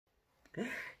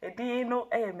Edino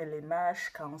Emily Nash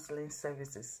Counseling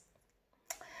Services.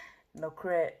 No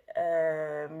cre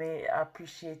may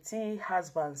appreciate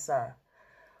husbands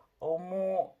or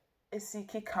more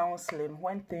seeking counseling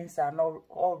when things are not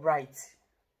all right,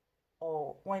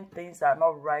 or when things are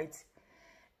not right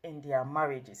in their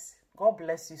marriages. God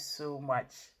bless you so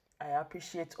much. I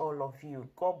appreciate all of you.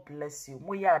 God bless you.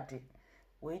 Moyade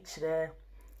which there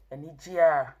any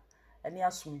jia any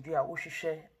asumdua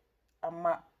wohwehwe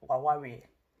ama waware.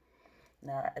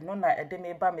 Na eno na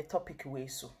edeme ba me topic we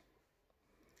so.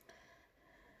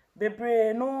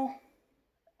 Bebre no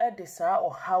edisa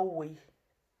or how we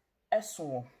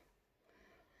eso.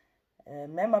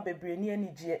 Mema bebre ni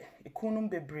anigye ekunum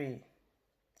bebre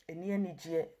eni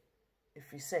anigye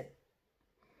efise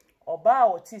oba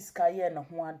oti sika ye ne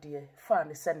ho ade fa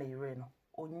ne se ne yire no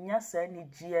onya sa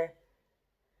anigye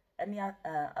eni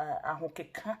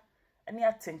ahokeka eni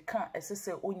atenka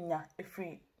esese onya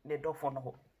efri ne dofo no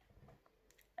ho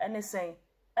eni say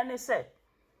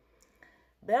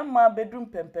be ma bedum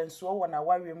pempenso wona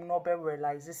warem no be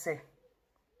realize say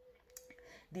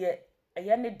de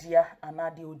eye ne dia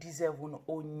anade o deserve no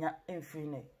onya emfri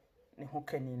ne ho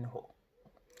kani ne ho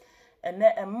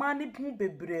ene emma ne bu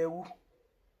bebrewu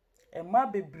emma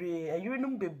bebre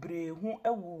ayirenum bebre hu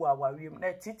awu awarem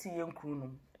na titi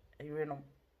yenkrunum ayirenum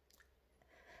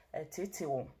titi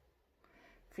won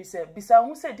fi se bisa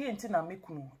hu se di enti na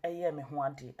mekunu eye me ho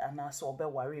ade ana so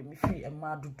obeware me fi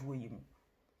emma dodo yim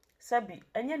sabi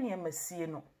enye ne masie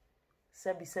no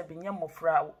sabi nye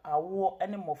mofra awo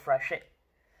ene mofra hwe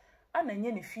ana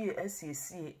nye ne fie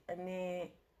asiesie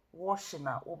ene wash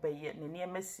na obeye ne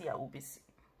masie a obesi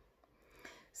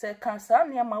se kan sa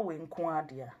ne ma we nko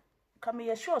ade a ka me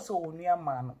ye sure so wonu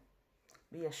ama no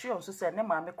me ye sure so se ne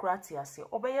ma me kura ate ase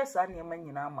obeye sa ne ma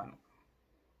nyina ama no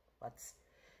but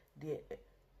de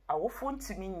awofo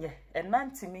ntimi nye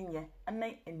enantimi nye ana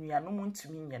enuanom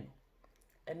ntimi nye no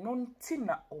eno nti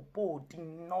na obo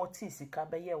din na oti sika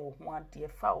beye wo ho ade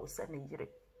fa wo se ne yire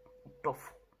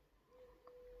dof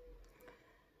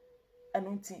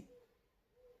eno nti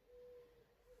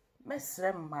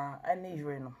mesre ma ane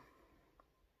yire no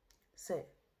se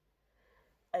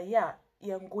aya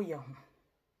yengo ye ho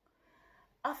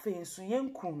afensu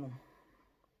yenkunu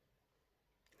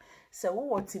se wo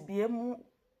wotibie mu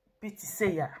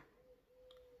bitise ya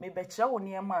me bekyra wo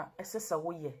niema esesa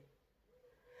wo ye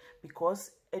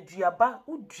because aduaba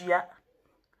udua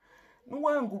no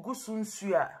wangugu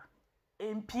sunsu a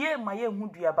empie ma ye hu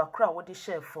duaba kra wo de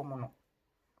share fom no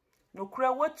no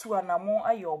kra watu anamo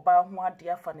aye oba ho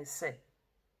ade afa ne se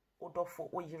odofo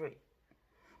oyire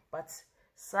but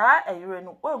saa ayire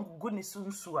no wangugu ne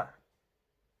sunsu a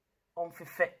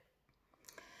onfefe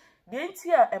de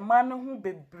ntia ema ne hu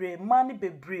bebre ma ne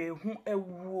bebre hu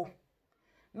awuo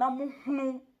na mo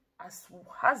hunu as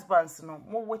husbands no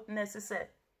mo witness say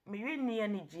me wi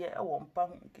ni gye e wo mpa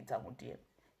hu kitahode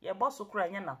ye boso kura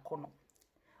nya nakono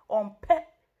onpe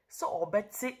so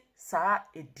obeti saa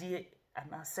edie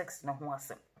ana sex na ho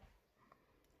asem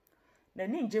na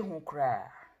ni nje hu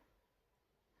kura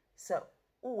so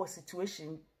wo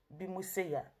situation bi mu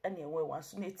say ya ene we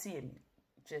wanso na etie mi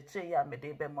cheche ya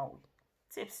mede be ma we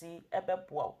tipsy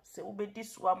ebeboa se wo bedi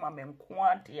so ama me nko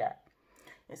ade a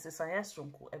esesa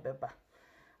yesronko ebeba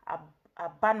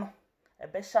aba no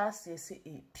ebe sha ase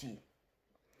ep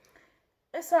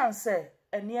esanse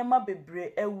eniema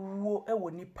bebre ewuo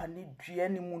ewo nipa ne dua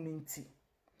ne mu nti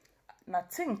na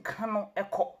tinka no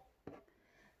eko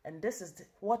and this is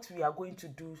what we are going to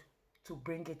do to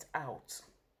bring it out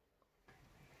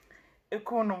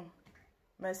ekonum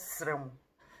mesrem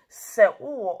se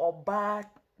wo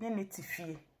oba ne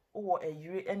netifie wo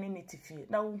ayire ene netifie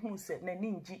na wo hu se na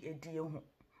ninji edie hu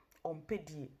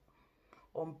ompedie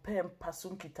ompe mpaso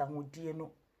nkita hodie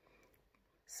no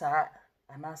saa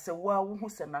anase wo hu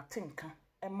se na tinka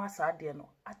ema saa de no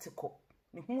atiko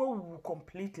ne hu awu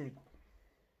completely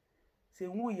se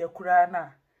hu ye kura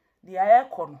na de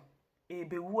ayekọ no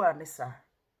ebewu anesa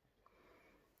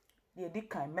de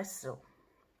dikan mesel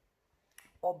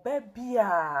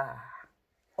obebia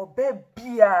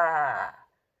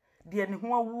de ne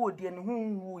hu awu de ne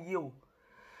hu wu ye o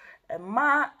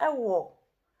ema ewo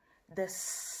the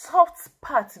soft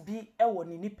part bi ewo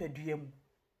ni nipadua mu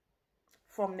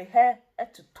from the hair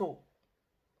to toe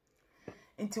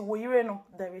into woyire no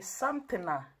there is something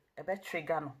ebe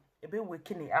trigger no ebe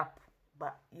waking it up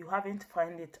but you haven't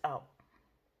find it out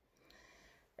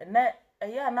and na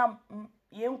eya na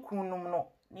yenkunum no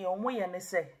ne omo ye ne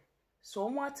se so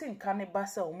omo atinka ne ba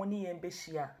se omo ni yen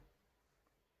behia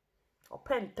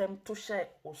opentem to she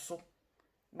oso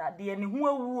na de ne ho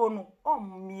awuo no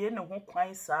ommie ne ho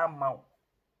kwan saa mawo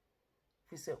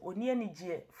He said, "Oni any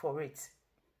G for it."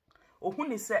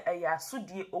 Ohuni say a ya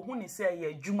sudie, ohuni say a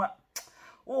ya juma.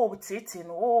 Oh, titi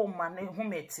no, oh man,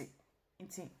 humeti.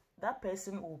 Inti that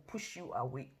person will push you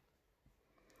away.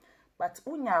 But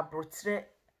unya brotre,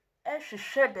 she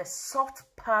share the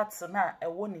soft parts na e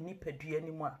woni ni pedue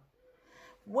anymore.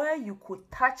 Where you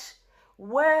could touch,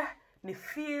 where the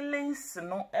feelings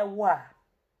no ewa.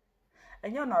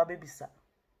 And you know, baby sir.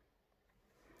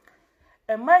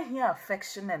 Am I here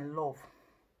affection and love?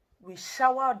 We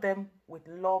shower them with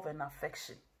love and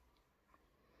affection.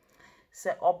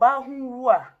 Say oba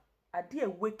hunwa ade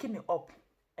waking up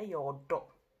eye odo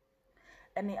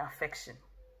any affection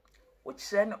which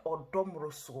then odo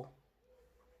mroso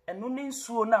eno ne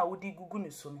nsuo na wodi gugu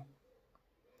ne so no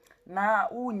na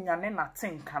unyane na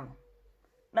tenka no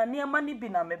na niema ni bi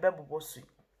na mebebobosu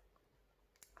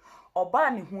oba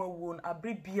ne ho awuo no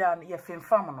abrebia no ye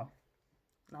femfam no.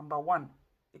 Number 1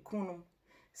 ekunum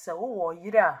se wo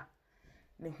yire a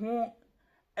ne ho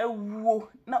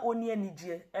awuo na oni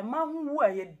anigye ema ho wo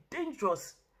aye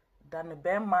dangerous than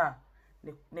bema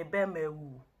ne bema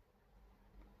awu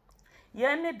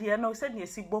ye ne de no se ne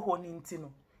esi boho ni nti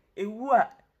no ewu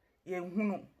a ye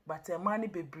hunu but ema ne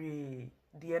bebre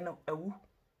de no awu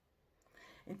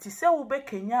nti se wo be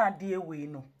kenya ade ewe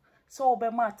no se wo be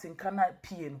matinka na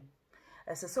pie no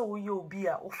ese se wo ye obi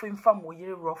a wo femfam wo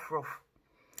yire rough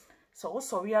so wo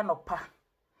sori anopa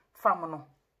fam no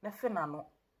na fe na no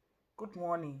good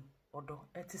morning odo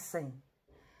eti sen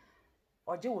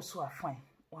oje wo so afan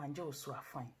wanje wo so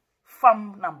afan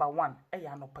fam number 1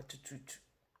 eya anopa tututu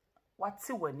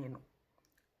wati wani no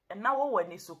ena wo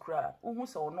wani so kra uhu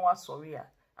se ono asori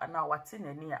a ana wati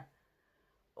nani a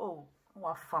oh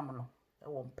wa fam no e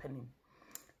wo mpanim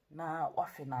na wa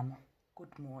fe na no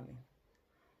good morning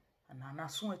ana na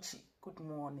so achi good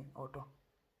morning odo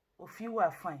ofi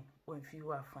wa fine onfi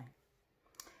wa fine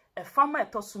e fama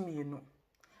etosumienu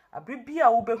abrebia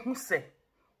wo behu se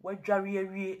wadware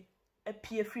awie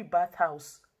apie free bath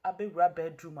house abewura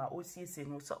bedroom a osiese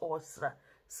no se osra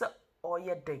se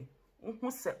oye den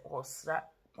uhu se osra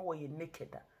na wo ye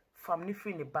naked fam ni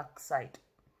free ne backside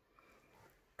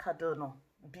cuddle no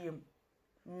biem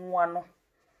nwa no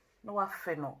na wa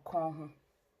fe no kon ho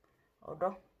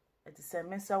odo eti se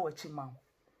mensa wachi ma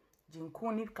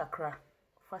jinku ni kakra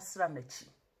fasra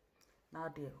nachi na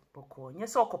de boko nye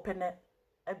se okopene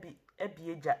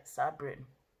ebieja sabre no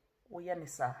wo ye ne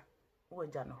sa wo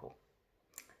ja no ho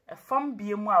e fam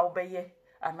biemu a wo beye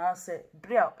anase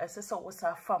bra esese wo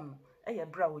sa fam no eye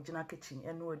bra wo gina kitchen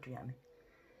eno aduane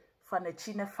fa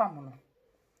nachi ne fam no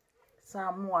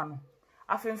sa moa no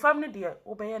afemfam ne de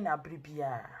wo beye na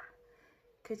abribia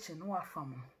kitchen no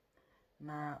afam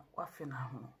na wafe na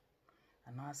ho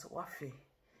anase wafe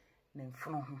ne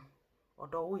mfono ho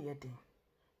odo wo ye den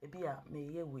ebia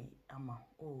meye we ama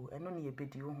oh eno ne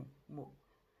ebedi wo mo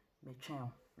metwen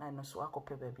na no so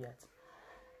akope baabi at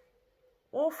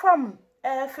o fam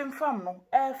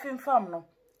femfam no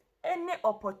any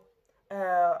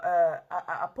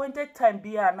appointed time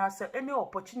bia na say any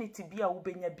opportunity bia wo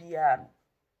benya bia no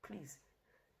please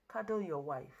cuddle your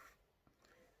wife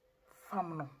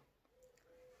fam no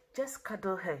just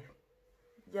cuddle her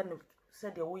ya no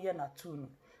said ye wo ye na tu no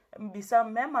mbisa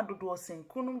mema dodo sen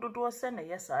kunum dodo sen na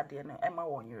yesa ade no ema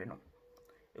wonyere no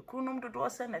ekunum dodo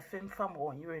sen na femfam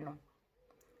wonyere no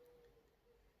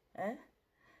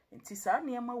nti sa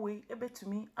na ema we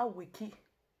ebetumi aweki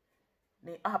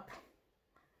ne app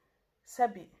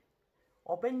sabi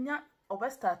obenya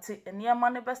obestart eniema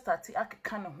ne bestart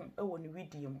akeka ne ho ewo ne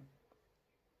video mu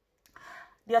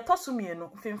de atosumie no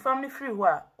femfam ne free ho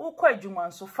a ukọ adwuma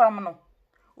nso fam no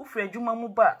ufre adwuma mu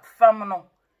ba fam no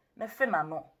na fe na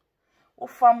no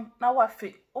ufam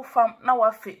na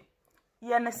wafe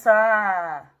ye ne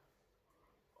saa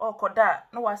okoda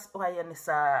na wa ye ne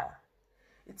saa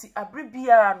iti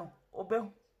abribia no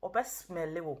obe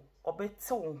smell wo obe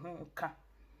te wo ho nka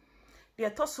de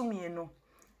atosumie no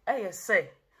eye say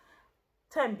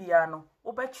time bia no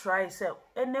obe try say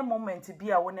any moment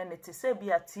bia wona ne te say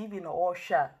bia TV no o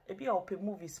hwa e bia ope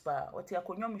movies pa oti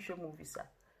akonnwa hwe movies a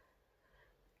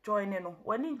join no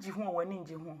wani nji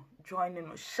ho join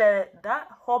no share that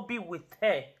hobby with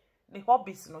her the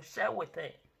hobbies no share with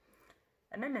her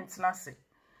and then ntinase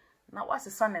na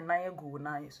wasesa ne nan agu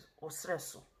na o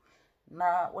stress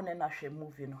na wona na hwe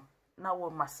movie no na wo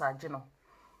massage no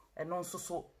eno nso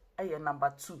so eye number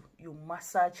 2 you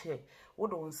massage her wo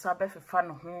do nsa be fefa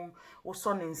no ho wo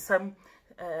so ne nsam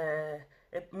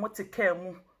motika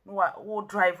mu no wo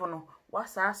drive no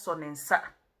wasa so ne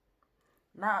nsa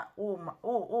na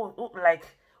like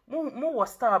mu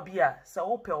was star bia sa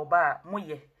ope oba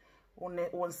moye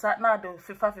wonsa na do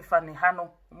fifa ne ha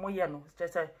no moye no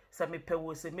se me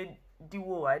pewo se me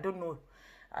diwo I don't know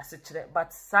asechire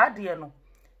but saade no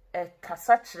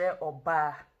kasa kire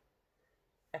oba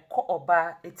ekọ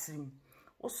oba etim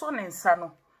uso ne nsa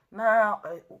no na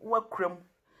wakrem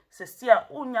se stia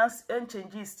unya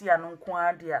enchange stia no nko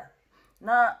ade a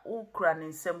na ukura ne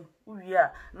nsam uwie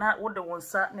a na wode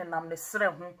wonsa ne nam ne sere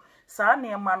ho saa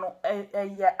ne ma no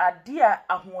eye ade a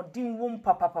ahodin wom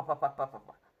papa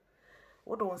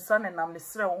wode wonsa ne nam ne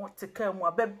sere ho teka mu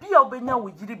aba bia obenya wo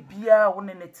yiri bia wo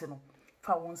ne neti no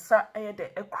fa wonsa eye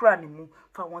de ekura ne mu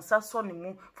fa wonsa so ne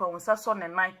mu fa wonsa so ne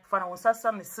nan fa wonsa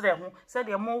sa ne sere ho se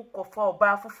de mo kofa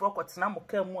oba afoforo kotena mo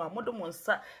ka mu a mo de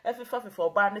wonsa efifa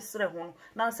oba ne sere ho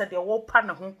na se de wo pa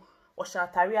ne ho o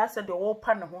shatari ase de wo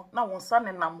pa ne ho na wonsa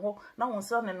ne nam ho na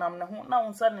wonsa ne nam ne ho na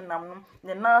wonsa ne nam no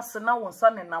ne nase na wonsa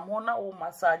ne nam ho na wo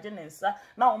massage ne nsa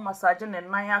na wo massage ne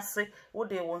nan ase wo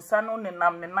de wonsa no ne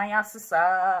nam ne nan ase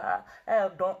sa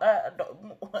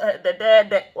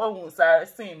de wo wonsa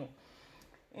sinu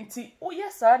nti wo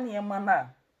yesa ne ema na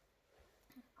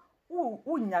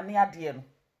wo nyane ade no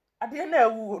ade na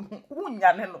ewu no wo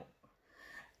nyane no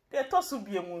de to so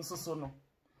bie mu nsoso no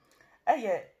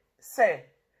eye se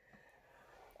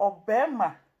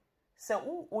obema se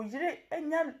oyire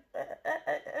enya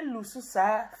elusu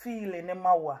sa feeling ne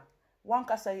mawa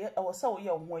wanka se ye wo se wo ye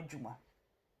ho adwuma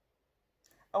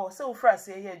wo se wo fra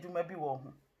se ye adwuma bi wo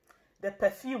ho the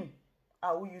perfume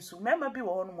a wo use mema bi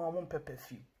wo ho no mo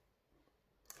perfume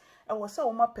wo se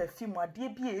wo ma perfume ade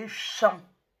bi e hwam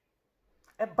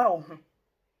ba wo ho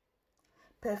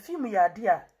perfume ya ade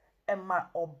a ema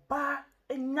oba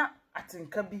enya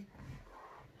atenka bi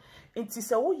Inti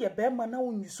se wo ye bema na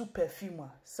wo nyusu perfume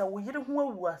se wo yire ho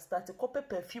awu a start kope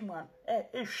perfume an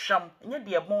hwam enye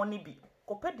de ebon ni bi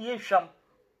kope de hwam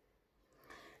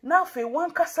na fe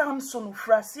wan kasa nso no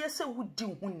frase se wudi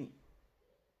ho ni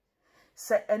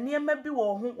se eniema bi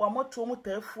wo ho wa moto mu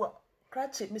tafu a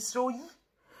krache misro yi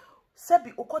se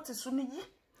bi okote so no yi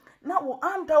na wo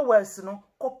underwears no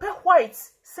kope white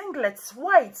singlets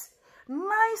white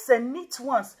nice and neat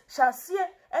ones shall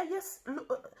yes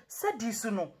said so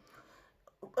no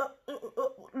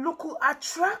look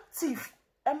attractive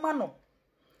emano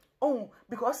oh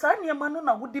because san ye manu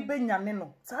na wudi benyane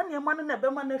no san ye manu na be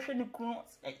manu hwe ni kunu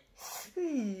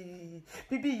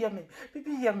bibi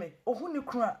yeme ohu ni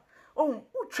kunu a oh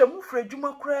utwemu fra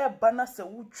adwuma kura ba na se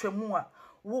utwemu a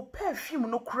wo perfume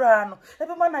no kura no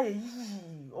ebe mana ye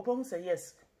yi obon say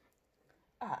yes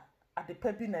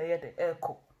adepa bi na ye de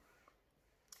eko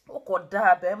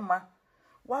ukoda be ma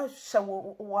wa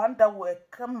shawo underwear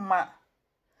kama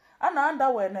ana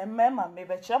underwear na mema me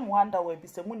be kire mu underwear bi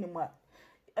se munnim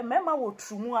a mema wo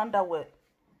trumu underwear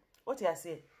oti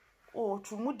ase o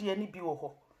trumu de ani bi wo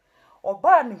ho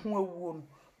oba ne ho awuo no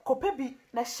kope bi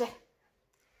na hye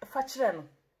fa kire no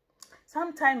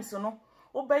sometimes no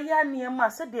obeya niema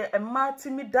se de emma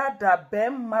timi dada be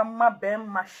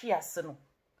mama hye ase no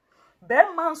be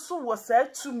man so wo sa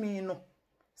tumi no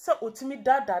se otimi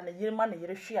dada na yirema na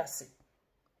yire hwe ase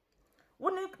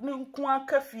woni ne nko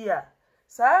akafia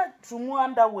sa trumu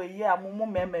underwear yi amumu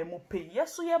mema mu pe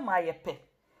yeso ye ma ye pe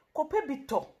kope bi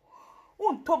to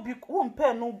unto bi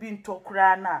unpe no bi nto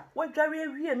kura na wadware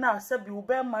awie na se bi wo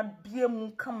be ma bie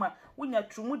mu kama wonya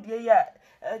trumu de ya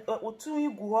otu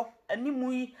igu ho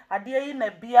animu yi ade yi na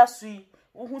bia so yi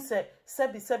wo hu se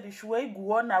bi hwa igu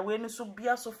ho na we ni so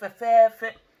bia so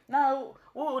fefefe na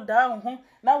wo da ho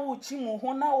na wo chi mu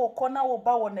ho na wo kọ na wo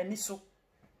ba wo nani so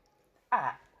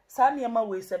sa niema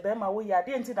we se be ma wo ya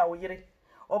de nti na wo yire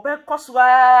obe koso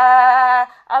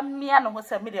amia no ho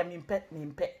se me de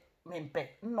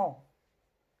mimpe no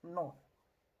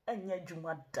enya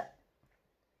dwuma da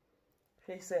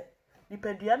hwe se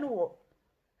nipadua no wo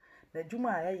na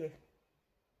dwuma ayeye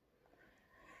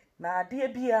na ade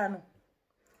bia no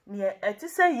ne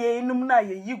etise ye enum na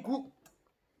ye yigu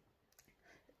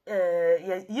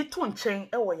ye yitu nchen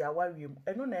ewo ya wariem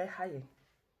eno na haye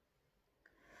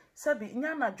sabi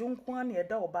nya na dwonko an ye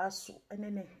da oba so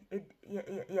enene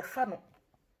ye fa no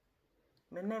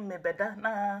me beda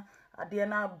na ade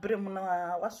na brem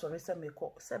na wasore se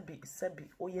meko sabi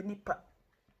oye nipa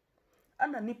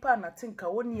ana nipa na tinka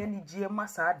woni ani gie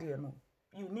masa ade no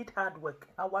you need hard work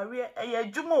aware eye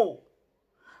adwuma o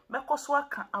mekoso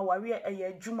aka aware eye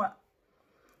adwuma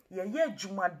ye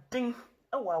adwuma den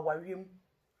ewa awarem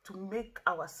to make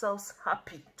ourselves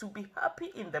happy, to be happy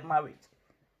in the marriage.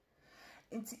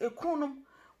 Inti ekunum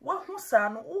wa hu sa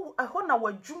no aho na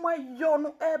wadwuma yo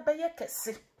no ebe ye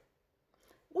kese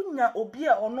unya obi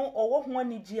a ono owo ho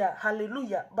anigi a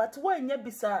hallelujah but when nya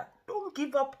bisa don't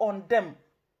give up on them.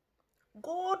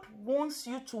 God wants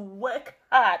you to work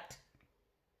hard.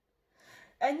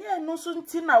 enye no so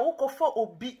ntina wokofa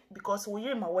obi because we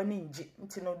yema wani nje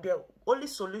ntino the only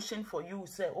solution for you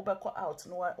say obeko out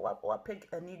no wa pick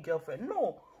a new girlfriend.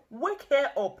 No, wake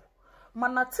her up.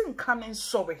 Manatin coming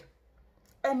sorry.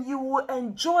 And you will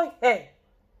enjoy her.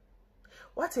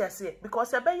 What I say?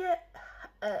 Because ebeye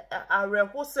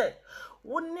areho say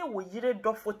woni wo yire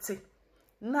dofoti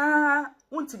na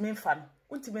untimi mfa no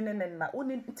untimi ne na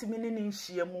untimi ne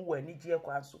nhia mu wani gie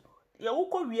kwanso ye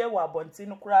wukọ wie wa abonti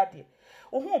no kura de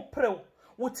ohu prew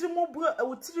wotiri mu bu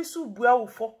wotiri su bu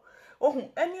awofo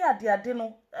ohu eni ade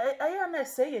no aya na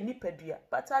se ye nipadua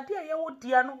but ade ye wo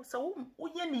dia no se wo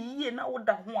ye ne yie na wo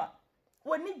da ho a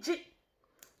wani gi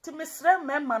ti mesre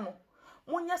mema no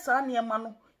munya sa ne ma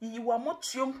no yiwa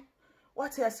motuom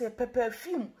what I say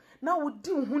perfume na wo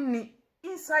di hu ni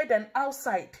inside and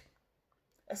outside,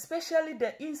 especially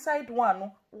the inside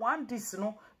one this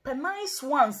no per nice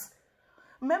ones.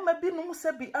 Remember be no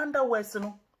se be underwears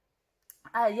no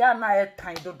aya na e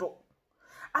tan dodo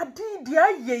adi dia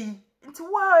ye nti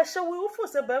wa hye we ufo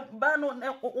se ba no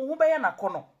wo be ya na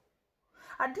kono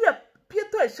adi a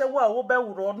pieto hye wa wo be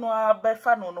wuro no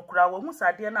abefa no no kura wo hu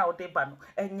sade na wo de ba no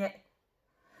enye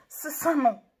sisa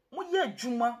no mo ye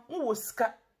adwuma wo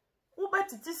sika wo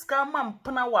betiti sika ma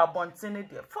mpana wa abontene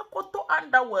de fakoto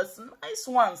underwears nice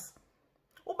ones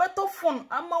wo beto phone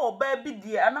ama oba bi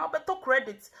de ana beto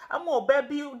credit ama oba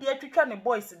bi de atwitwa ne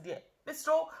boys de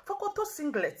so fakoto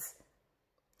singlets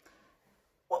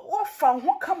wo fa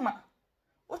ho kama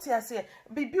what I say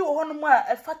bibi wo hono mu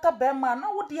a fata be ma na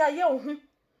wo de aye wo ho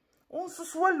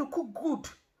unsusu wa look good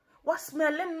what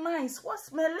smelling nice what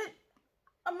smelling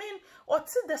I mean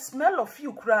what's the smell of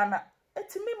you krana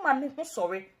etimi ma ne ho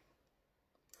sorry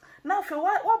na fe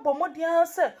wa bomodian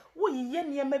say wo yiye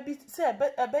niema bi say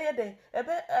ebe ye de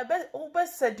ebe wo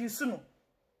seduce no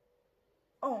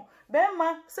oh be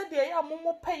ma say de ya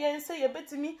momo peye say ye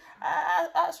betimi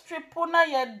a strip na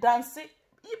ye dance.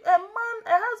 A man, a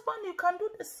husband, you can do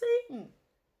the same.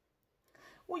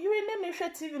 Well, you in any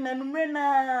TV na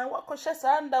numena what cautious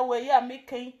underwear ya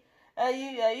making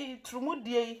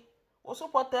trumudie o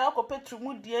support ya ko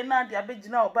petrumudie na de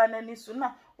abegina oba na ni so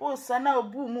na o sana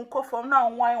obu mu kofom na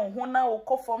nwan ho na o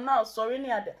kofom na sorry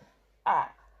ni ade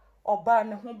oba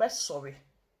ne ho be sorry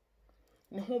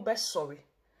ne ho be sorry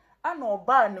ana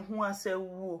oba ne ho asa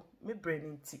wuo me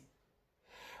brainti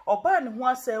oba ne ho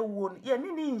asa wuo ye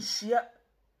ni nhia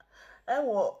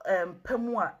ewo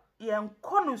pamu a ye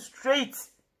nkono straight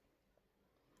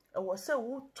ewo say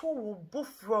wo to wo bo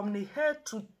from the head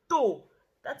to toe.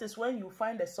 That is when you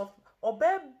find the soft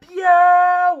oba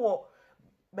bia wo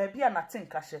baby anatin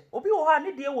kashe obi wo ha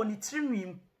ne de wo ni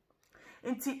tirinwim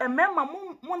nti emema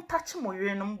mon touch mo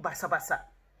yerenum basabasa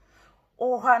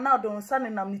o ha na do nsa ne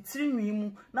nam ni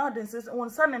tirinwim na do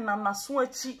nsa ne nam na so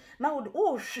achi na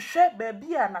wo hwehwe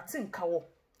baby anatin ka wo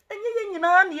enye ye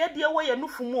nyina na ye de wo ye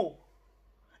nufumo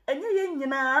enye ye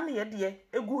nyina na ye de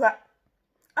egu ha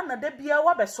ana da bia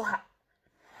wa beso ha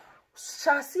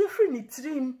shasi free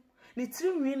ni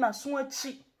tirinwi na so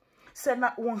achi se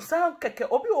na wonsa keke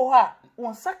obi wo ha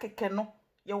wonsa keke no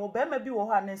ye wo be ma bi wo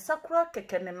ha ne sakura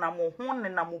keke ne nam ho ne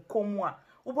nam komu a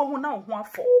wo bo hu na ho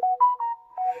afọ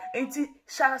enti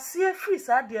shasi free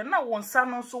sa de na wonsa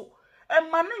no so e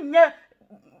ma ne nye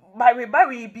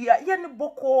bari bia ye ne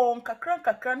boko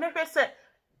nkakra ne hwe se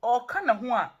o ka na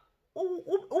ho a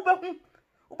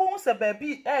ubehu se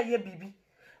baby ye bibi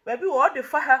baby wo de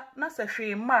fa ha na se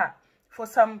hwe ma for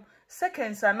some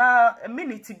seconds and a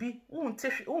minute bi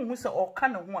unhu se o ka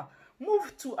na ho a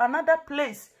move to another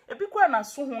place ebi kwa na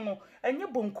so ho no enye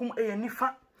bonkum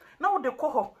nifa na wo de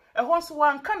koho ho so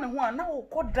wan ka na ho a na wo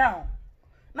ko down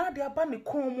na de aba ne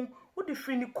komu wo de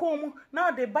firi ne komu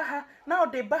na de baha na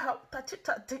de baha tachi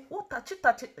wo tachi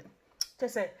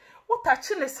tese wo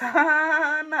tachi ne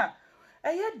sana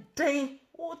eye den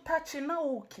wo tachi na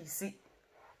wo kisi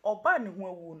oba ne ho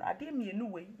awu na ade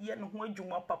mienu we ye ne ho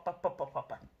adwuma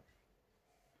papa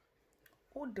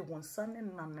o de wonsa ne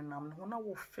nam ho na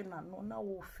wo fe na no na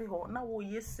wo fe ho na wo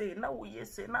yese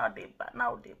na de ba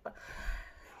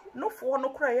no fo no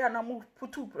kra ya na mo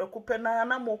putu prekupe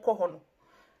na mo kọ ho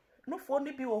no fo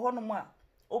ni bi wo ho no ma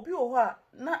obi wo ho a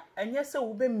na enye se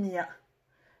wo be mia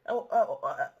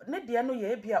ne de no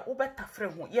ye bia wo betafre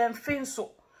ho ye mfe nso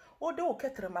o de wo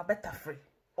ketere ma betafre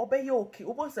obeye oki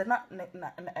obonse na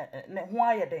ne ho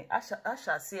ayeden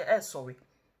asha se sorry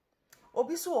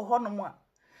obi so wo ho no mo a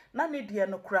na ne de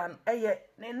no kran eye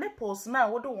ne nipples na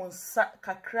wo de wonsa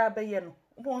kakra beye no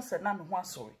obonse na ne ho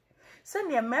asori se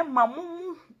ne memma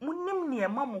munim ne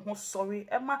emma mo ho sorry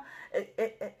emma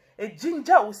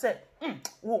ginger wo se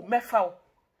wo mefa wo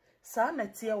sa na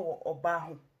tie wo oba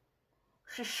ho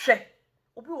hwehwe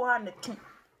obi wo ha ne tu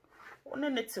one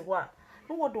ne te wa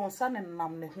no wo don sa ne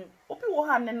nam ne ho obi wo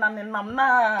ha ne nam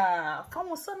na fa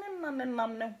mo sa ne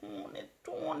nam ne ho ne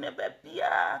to ne ba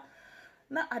bia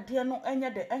na ade no enye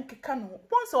de enkeka no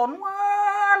bonse ono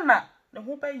na ne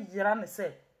ho ba yira ne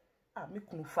se me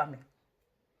kunu fa me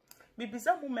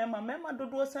bibisa mu mema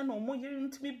dodo se na omo yiri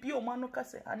ntimi bi o ma no ka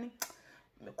se ani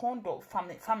me kondo fa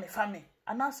me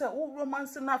ana se wo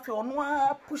romance na fe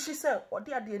ono pushi se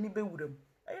ode ade ni be wuram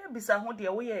bisa ho de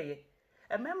wo yeye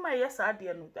emema yes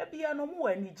ade no da bia no mo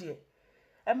wani gie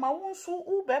ema wo nso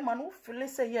u be ma no feel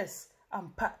say yes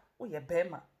ampa wo ye be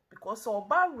ma because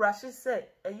oba rush say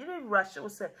eyire rush wo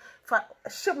say fa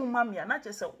hyemu mamia na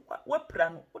je say we pra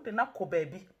no wo de na ko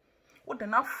baabi wo de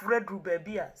na fredru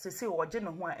baabi a sese wo je ne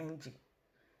ho a enji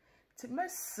ti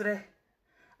mesre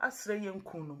asre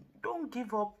yenkunum don't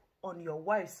give up on your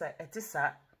wife sir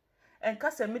etisa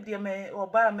enka se me de me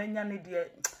oba amanya ne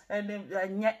de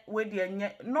anye we de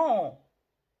anye no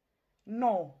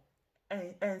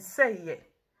and say yeah,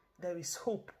 there is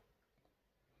hope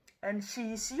and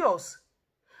she is yours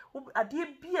ade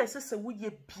bia sese wo ye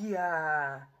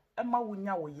bia ema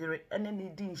wonya wo yire ene ne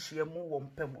di nhyiamu wo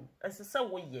mpamu esese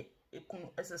wo ye ekunu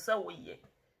esese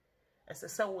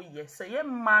wo ye se ye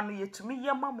ma no yetumi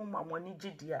ye mammo ani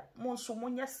gidia mo nso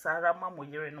monye sara mammo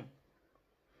yire no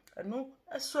eno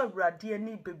eso awurade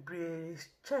ani bebre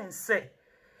chense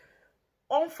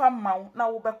onfa maw na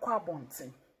wo bekọ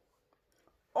abonten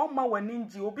oma wani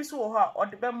nji obi so ho a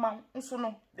ode be ma nso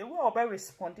no the way obe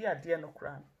respond ade no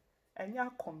kra enya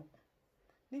akono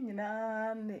ni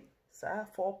nyina ne sa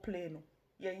for play no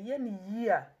ye ni yi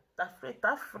a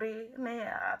tafre ne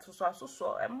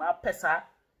atoso ema pesa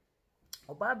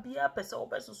oba bia pesa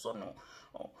obesoso no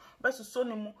besoso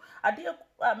ni mu ade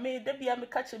me da bia me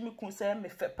ka che me kun se me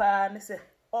fepa ne se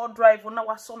all drive na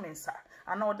waso me nsa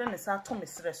ana ode ne sa to me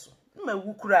sere so ma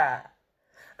wu kura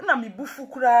na me bufu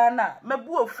kura na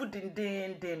mabu ofu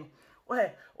dindindin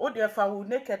we o de fa wo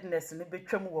nakedness ne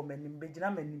betwam wo manim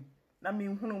begina manim na me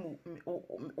hunu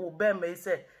o be ma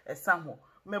ise esan ho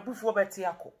mabufu obete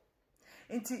akọ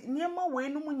nti niema we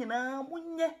nu mu nyina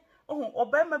munye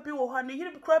obema bi wo ha ne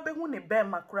yiri bi kura be hu ne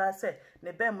bema kura se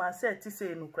ne bema se ti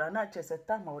se nu kura na che se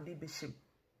ta ma odi be shim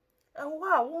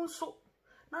wa wo nso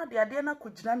na ade na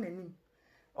kugina nanim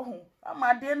ama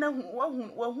ade na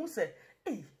hu hu se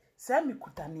se mi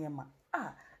kuta niema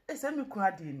se mi kura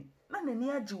ade ni na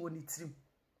nani agi wo ni tirim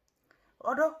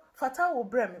odo fata wo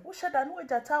breme wo sheda no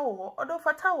wajata wo odo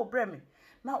fata wo breme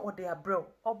na ode abrel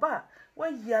oba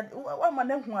wa ma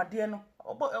na hu ade no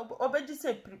obeji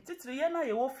se titiri ye na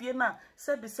ye wo fie na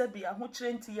sebi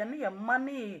ahokire nti ye ne ye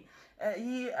mane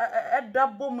yi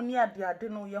edabom ni ade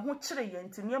no ye ho kire ye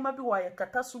nti niema bi wa ye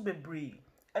kata so bebre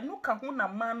enu ka ho na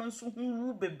ma no nso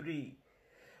hu bebre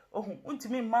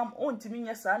untimi mam untimi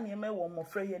nya sa niema wo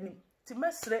mofra ye ni ti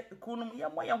mesre kunum ye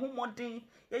mo ye ho modin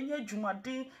ye nya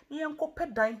dwumaden ye nkope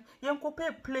dan ye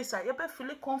nkope place a ye be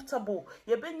feel comfortable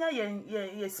ye be nya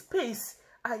ye space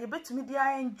ye betimi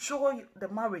dia enjoy the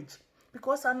marriage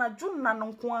because anaju na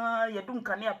nko a ye dum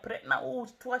kane apre na o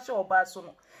to ahye oba so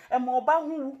no ema oba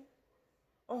hu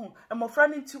emofra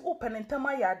ne ti open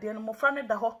ntama ya ade no mofra ne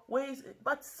da ho we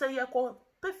but say ye ko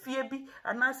pefie bi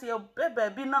anase ye beba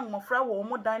bi na mofra wo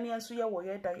mo dan ne enso ye wo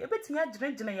ye dan ye betimi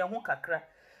agirengine ye ho kakra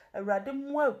awurade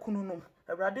mo akunu no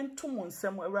awurade ntomo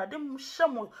nsem awurade hye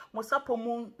mo sapo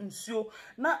mo nsuo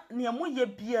na ne mo ye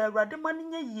bia awurade ma ne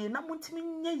nya yie na mo ntimi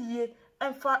nya yie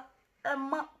emfa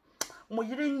emma mo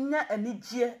yire nya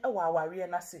anigye ewa aware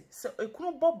na se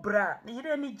ekunu bobra ne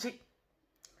yire anigye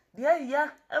de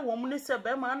ya ewo mo ne se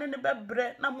be ma ne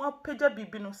bebre na mo apagya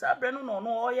bibi no sa bre no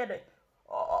no oye de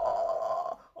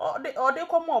ode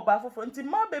komo oba fofo nti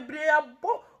ma bebre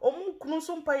abo omu kunu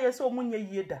so mpa ye se omu nya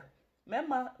yie da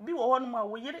mema bi wo hono ma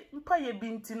wo yire mpa ye bi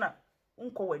nti na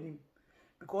nko wanim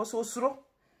because osuro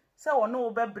se wono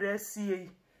wo bebre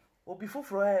sie obi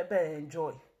foforo be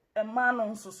enjoy emma no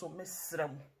nso so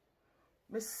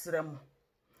mesrem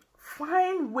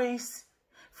find ways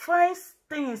find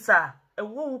things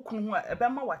ewo kunu a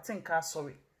ebema watenka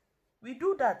sorry we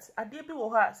do that ade bi wo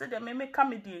ha se de me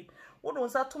comedy wo don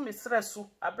sa to mesre so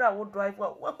abra wo drive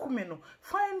wa kumi no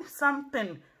find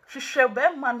something hwehwe be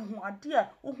man ho ade a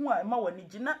wo hu a ema wani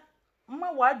gina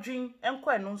ma wadwin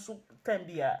enko eno nso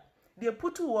tambia de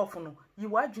putu off no yi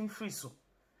wadwin free so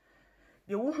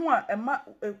de wo hu a ema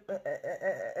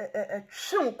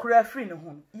hwe kura free ne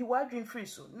ho yi wadwin free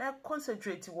so na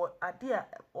concentrate wo ade a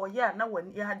oya na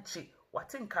wani age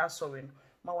watenka sorry no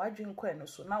ma wadwin ko eno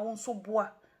so na wo nso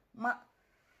boa ma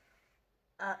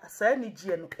sa ni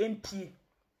gie no MP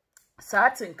sa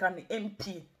atenka ne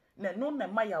MP na no na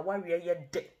ma ya ware ye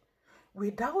de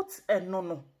without eno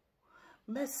no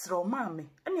mesro mame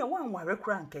ene wan ware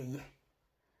kura nkeye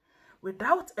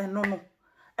without enono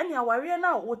ene aware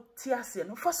na wo ti ase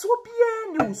no fa so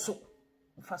bia ni wuso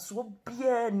fa so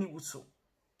bia ni wuso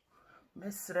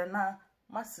mesre na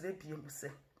masre biem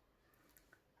se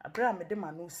abra me de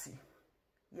manusi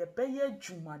ye beye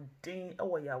adwumaden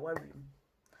ewo ya aware mu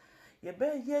ye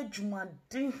beye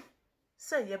adwumaden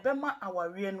se ye be ma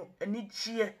aware no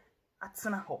anigye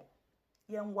atena ho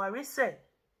ye nware se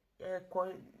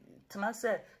ko tena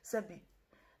se bi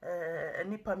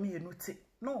enipa mi enuti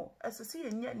no esese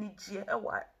ye nya anigye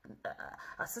ewa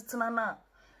asetena na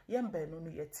ye mbanu no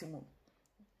yetimu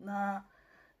na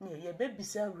ne ye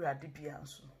bebisa awurade bia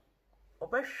nso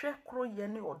obehwe kro ye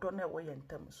ne odo na ewo ye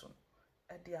ntam so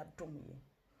ede adom ye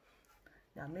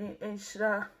ya me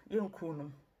enhira ye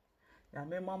nkunu ya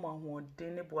me mama ho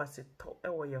de ne boase to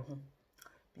ewo ye ho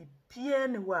bibia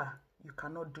ne wa you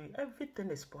cannot do it. Everything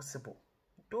is possible.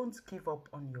 Don't give up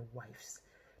on your wives.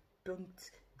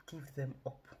 Don't give them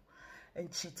up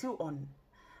and cheat you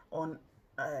on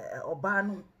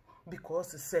obano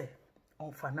because say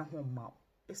on fana home.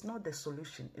 It's not the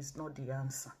solution, it's not the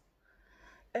answer.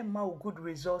 Emma good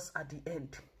results at the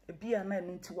end. E be an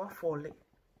into wa fall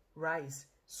rise.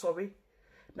 Sorry.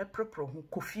 Ne prepro hu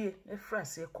kofie ne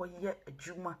frase koye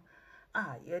adwuma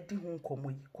ye di hu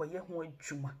nkomo yi koye hu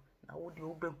adwuma na wo de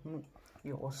obehu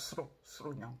ye osro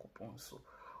nyankopon so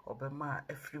obema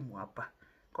afrimu aba.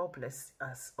 God bless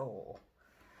us all.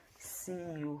 See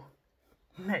you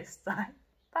next time.